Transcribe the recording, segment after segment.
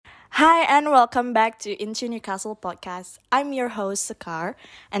Hi, and welcome back to Into Newcastle podcast. I'm your host, Sakar,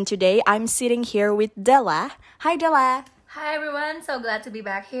 and today I'm sitting here with Della. Hi, Della. Hi everyone, so glad to be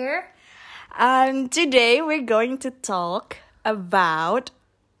back here. And today we're going to talk about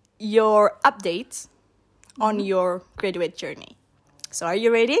your updates on your graduate journey. So, are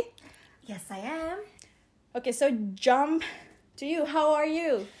you ready? Yes, I am. Okay, so jump to you. How are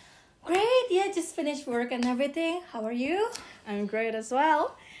you? Great, yeah, just finished work and everything. How are you? I'm great as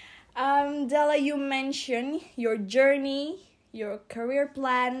well. Della, you mentioned your journey, your career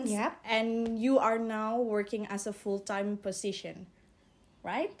plans, Yep. and you are now working as a full-time position,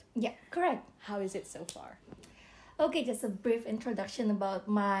 right? Yeah, correct. How is it so far? Okay, just a brief introduction about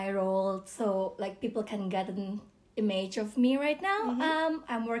my role so like people can get an image of me right now.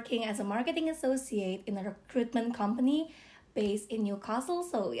 I'm working as a marketing associate in a recruitment company based in Newcastle,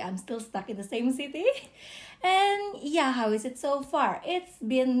 so I'm still stuck in the same city. And yeah, how is it so far? It's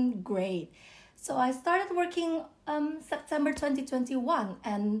been great. So I started working September 2021,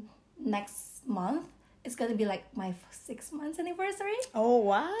 and next month it's gonna be like my 6 months anniversary. Oh,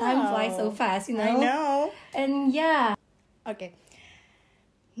 wow. Time flies so fast, you know? I know. And yeah. Okay.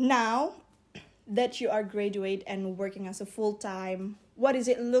 Now that you are graduate and working as a full-time, what does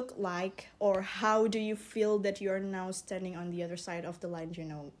it look like, or how do you feel that you are now standing on the other side of the line,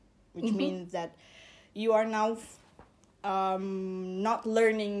 which means that you are now not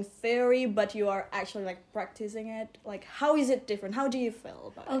learning theory, but you are actually like practicing it. Like, how is it different? How do you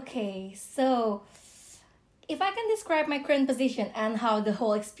feel about it? Okay, so if I can describe my current position and how the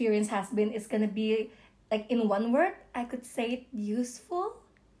whole experience has been, it's gonna be like in one word, I could say it useful.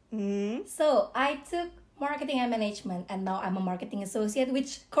 So I took marketing and management, and now I'm a marketing associate,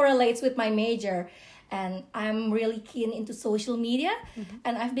 which correlates with my major. And I'm really keen into social media,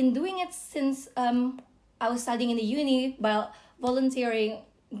 and I've been doing it since I was studying in the uni while volunteering,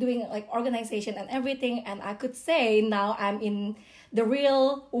 doing like organization and everything. And I could say now I'm in the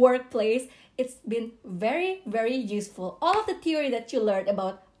real workplace. It's been very, very useful. All of the theory that you learned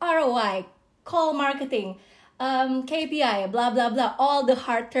about ROI, call marketing, KPI, blah, blah, blah, all the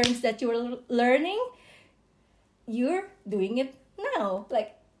hard terms that you were learning, you're doing it now.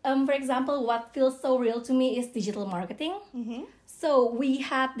 Like, for example, what feels so real to me is digital marketing. So we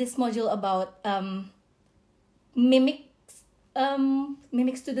had this module about Mimic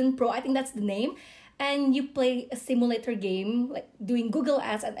Student Pro, I think that's the name. And you play a simulator game, like doing Google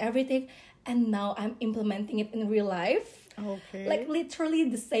Ads and everything. And now I'm implementing it in real life. Okay. Like literally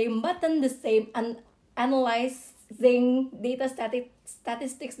the same button, the same analyzing data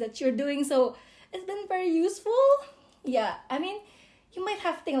statistics that you're doing. So it's been very useful. Yeah, I mean, you might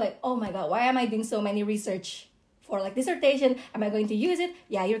have to think like, oh my god, why am I doing so many research for like dissertation? Am I going to use it?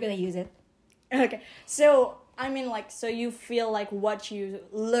 Yeah, you're gonna use it. Okay, so I mean, like, so you feel like what you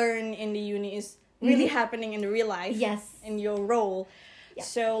learn in the uni is really happening in the real life. Yes. In your role. Yeah.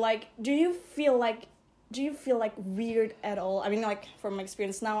 So, like, do you feel like weird at all? I mean, like, from my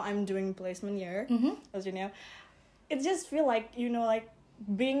experience now, I'm doing placement year, as you know. It just feel like, like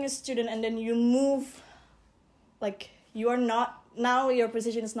being a student and then you move, like, you are not, now your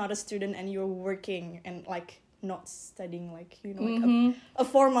position is not a student and you're working and, like, not studying, like, like a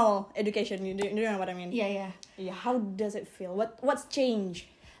formal education. You know what I mean? Yeah. Yeah. How does it feel? What's changed?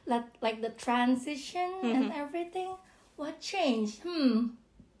 Like the transition and everything. What changed?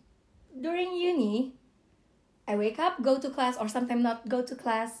 During uni, I wake up, go to class, or sometimes not go to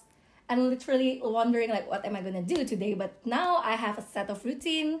class, and literally wondering like, what am I gonna do today? But now I have a set of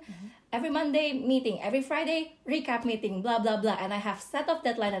routine. Every Monday meeting, every Friday recap meeting, blah blah blah, and I have set of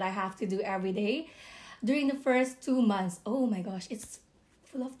deadline that I have to do every day. During the first 2 months, oh my gosh, it's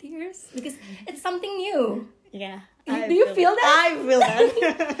full of tears because it's something new. Yeah. Do you feel that? I feel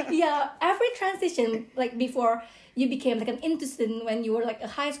that. Yeah, every transition, like before you became like an into student when you were like a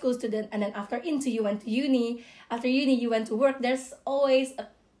high school student, and then after into you went to uni, after uni you went to work, there's always a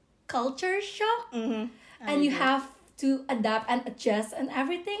culture shock, and you have to adapt and adjust and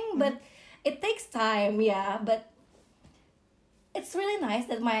everything, but it takes time. Yeah, but it's really nice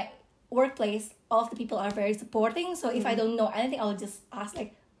that my workplace, all of the people are very supporting. So if I don't know anything, I'll just ask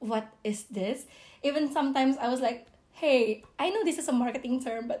like, what is this? Even sometimes I was like, hey, I know this is a marketing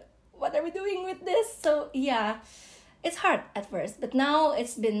term, but what are we doing with this? So yeah, it's hard at first, but now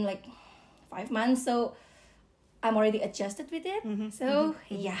it's been like 5 months, so I'm already adjusted with it. So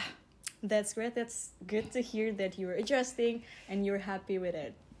yeah. That's great. That's good to hear that you're adjusting and you're happy with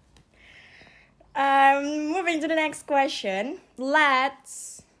it. Moving to the next question.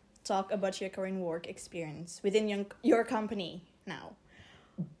 Let's talk about your current work experience within your company now.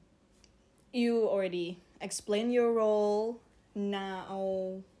 You already explained your role.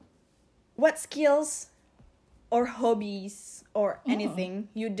 Now, what skills or hobbies or anything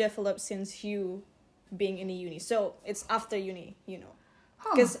you develop since you being in a uni? So it's after uni, you know.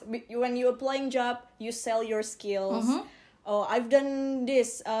 Because when you're applying job, you sell your skills. Oh, I've done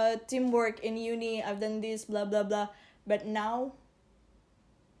this teamwork in uni. I've done this, blah blah blah. But now,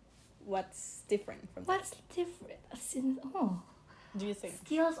 what's different from What's different? Since do you think?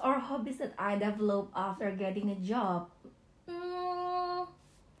 skills or hobbies that I develop after getting a job?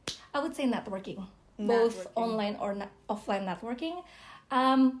 I would say networking. Both online or offline networking.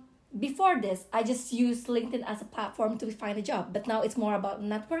 Before this, I just used LinkedIn as a platform to find a job, but now it's more about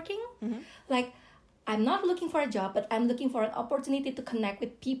networking. Like, I'm not looking for a job, but I'm looking for an opportunity to connect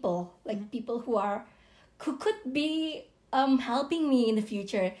with people, like people who could be helping me in the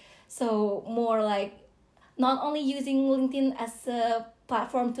future. So more like not only using LinkedIn as a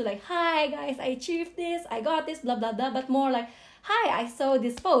platform to like, hi guys, I achieved this, I got this, blah blah blah, but more like, hi, I saw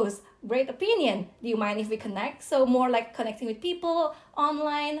this post, great opinion, do you mind if we connect? So more like connecting with people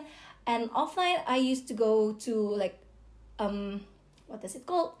online. And offline, I used to go to like what is it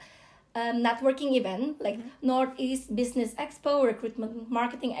called, networking event like Northeast Business Expo, Recruitment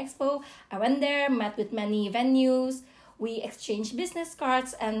Marketing Expo. I went there, met with many venues, we exchanged business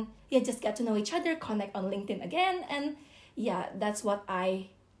cards, and just get to know each other, connect on LinkedIn again. And that's what I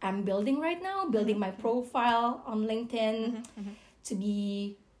am building right now, building my profile on LinkedIn to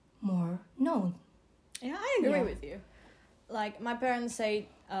be more known. Yeah, I agree with you. Like, my parents say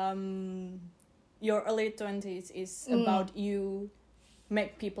your early 20s is about you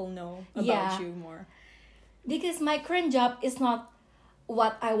make people know about you more. Because my current job is not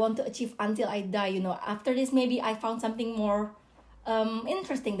what I want to achieve until I die, you know. After this, maybe I found something more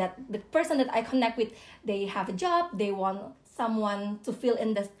interesting, that the person that I connect with, they have a job, they want someone to fill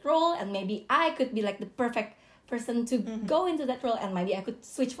in that role, and maybe I could be like the perfect person to go into that role, and maybe I could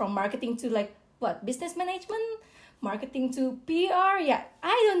switch from marketing to like business management, marketing to PR.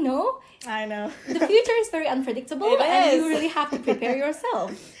 I don't know. I know. The future is very unpredictable, and you really have to prepare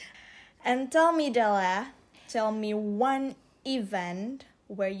yourself. And tell me, Della, one event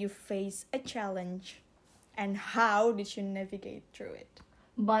where you face a challenge and how did you navigate through it?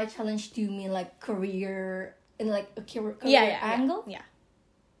 By challenge, do you mean like career, in like a career angle? Yeah.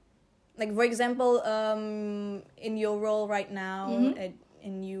 Like, for example, in your role right now,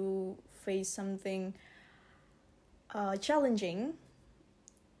 and you face something challenging,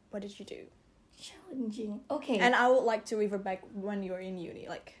 what did you do? Challenging. Okay. And I would like to revert back when you're in uni.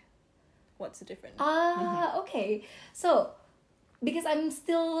 Like, what's the difference? Okay. So, because I'm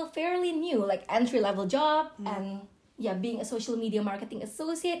still fairly new, like entry-level job, and being a social media marketing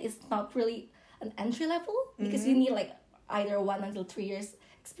associate is not really an entry level, because you need like either 1 until 3 years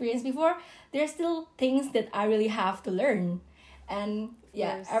experience before. There's still things that I really have to learn. And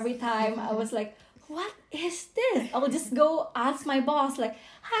every time I was like, what is this? I will just go ask my boss like,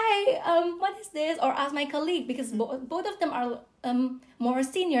 hi, what is this? Or ask my colleague, because both of them are more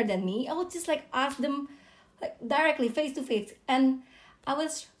senior than me. I would just like ask them like directly, face to face. And I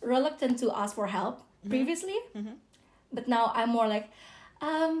was reluctant to ask for help previously, but now I'm more like,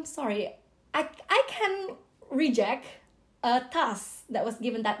 sorry, I can reject a task that was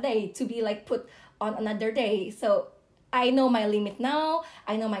given that day to be like put on another day. So I know my limit now.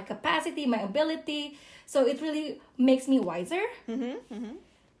 I know my capacity, my ability. So it really makes me wiser.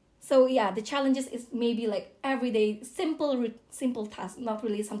 So the challenges is maybe like everyday simple tasks, not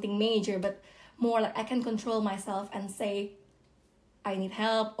really something major, but more like I can control myself and say, I need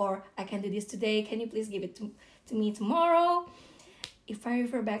help, or I can do this today. Can you please give it to me tomorrow? If I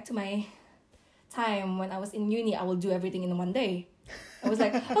refer back to my time when I was in uni, I will do everything in one day. I was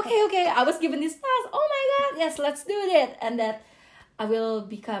like, okay, I was given this task. Oh my god, yes, let's do it. And that I will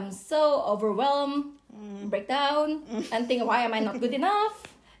become so overwhelmed, break down, and think, why am I not good enough?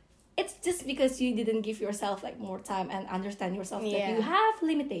 It's just because you didn't give yourself like more time and understand yourself that you have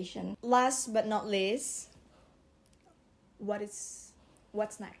limitation. Last but not least, what's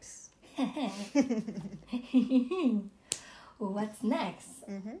next? What's next?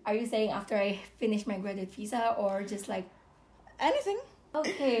 Are you saying after I finish my graduate visa, or just like anything?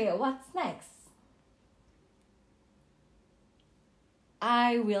 Okay, what's next?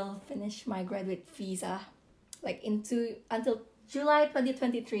 I will finish my graduate visa like until July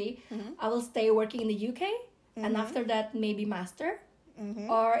 2023. I will stay working in the UK, and after that maybe master,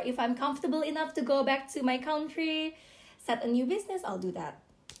 or if I'm comfortable enough to go back to my country, set a new business, I'll do that.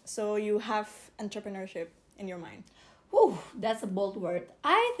 So you have entrepreneurship in your mind? Whew, that's a bold word.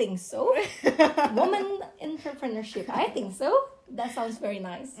 I think so. Woman entrepreneurship, I think so. That sounds very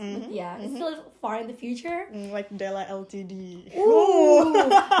nice. But it's still far in the future. Like Della Ltd. Ooh,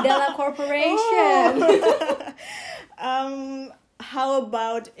 Della corporation. How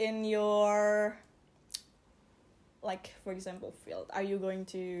about in your, like, for example, field? Are you going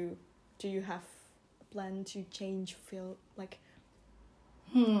to, do you have a plan to change field? Like,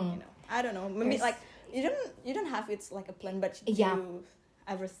 you know, I don't know. Maybe There's- like you don't have it's like a plan, but Yeah. you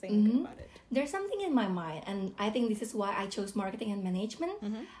ever think about it? There's something in my mind, and I think this is why I chose marketing and management.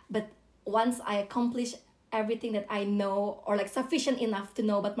 Mm-hmm. But once I accomplish everything that I know, or like sufficient enough to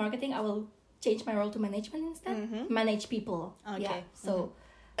know about marketing, I will change my role to management instead. Manage people. Okay. Yeah. So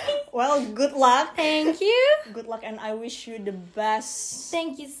Well, good luck. thank you. Good luck, and I wish you the best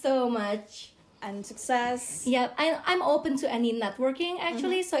Thank you so much. and success. Yeah, I'm open to any networking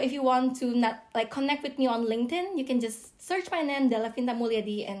actually. So if you want to connect with me on LinkedIn, you can just search my name, Delavinta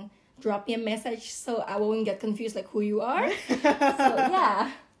Mulyadi, and drop me a message so I won't get confused like who you are. So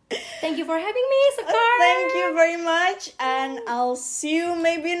yeah. Thank you for having me, Sakar. Thank you very much, and I'll see you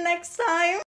maybe next time.